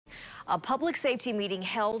A public safety meeting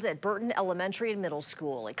held at Burton Elementary and Middle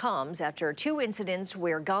School. It comes after 2 incidents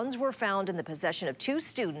where guns were found in the possession of 2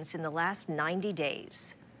 students in the last 90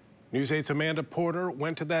 days. News 8's Amanda Porter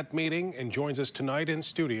went to that meeting and joins us tonight in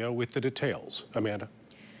studio with the details. Amanda.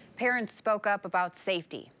 Parents spoke up about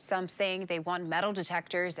safety, some saying they want metal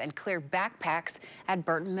detectors and clear backpacks at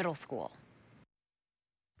Burton Middle School.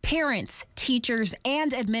 Parents, teachers,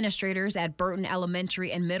 and administrators at Burton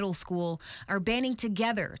Elementary and Middle School are banding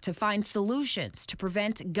together to find solutions to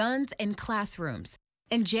prevent guns in classrooms.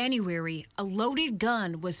 In January, a loaded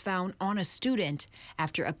gun was found on a student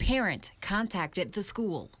after a parent contacted the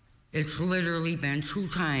school. It's literally been 2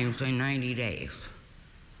 times in 90 days.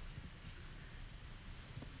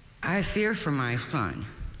 I fear for my son.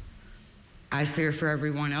 I fear for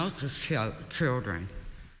everyone else's children.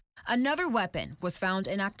 Another weapon was found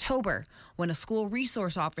in October when a school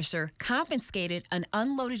resource officer confiscated an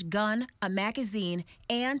unloaded gun, a magazine,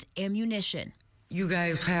 and ammunition. You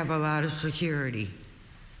guys have a lot of security,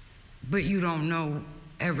 but you don't know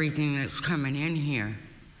everything that's coming in here.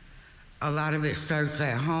 A lot of it starts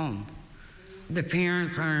at home. The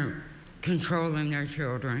parents aren't controlling their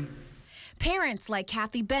children. Parents like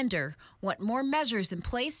Kathy Bender want more measures in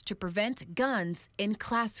place to prevent guns in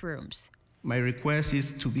classrooms. My request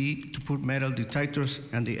is to put metal detectors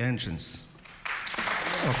at the entrance.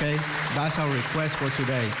 Okay, that's our request for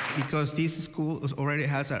today. Because this school already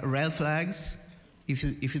has red flags. If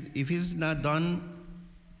it's not done,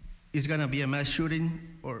 it's gonna be a mass shooting,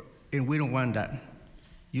 and we don't want that.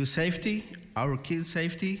 Your safety, our kids'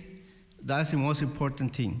 safety, that's the most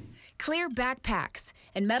important thing. Clear backpacks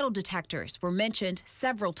and metal detectors were mentioned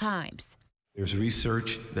several times. There's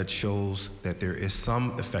research that shows that there is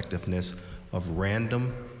some effectiveness of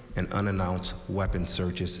random and unannounced weapon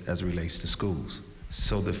searches as it relates to schools.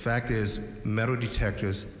 So the fact is, metal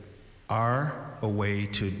detectors are a way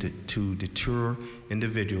to deter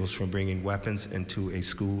individuals from bringing weapons into a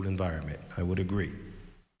school environment. I would agree.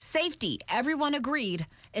 Safety, everyone agreed,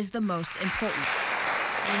 is the most important.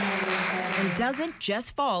 And doesn't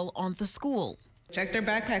just fall on the school. Check their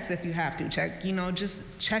backpacks if you have to. Just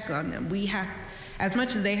check on them. We have, as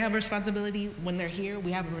much as they have responsibility when they're here,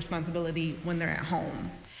 we have a responsibility when they're at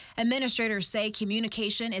home. Administrators say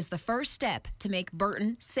communication is the first step to make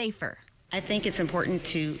Burton safer. I think it's important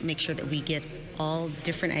to make sure that we get all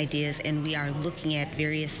different ideas, and we are looking at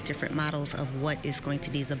various different models of what is going to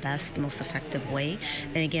be the best, most effective way.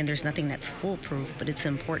 And again, there's nothing that's foolproof, but it's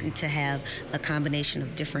important to have a combination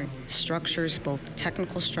of different structures, both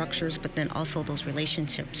technical structures, but then also those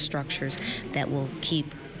relationship structures that will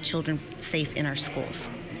keep children safe in our schools.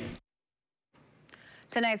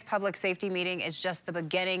 Tonight's public safety meeting is just the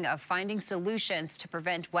beginning of finding solutions to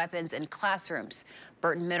prevent weapons in classrooms.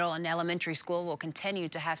 Burton Middle and Elementary School will continue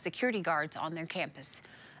to have security guards on their campus.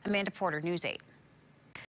 Amanda Porter, News 8.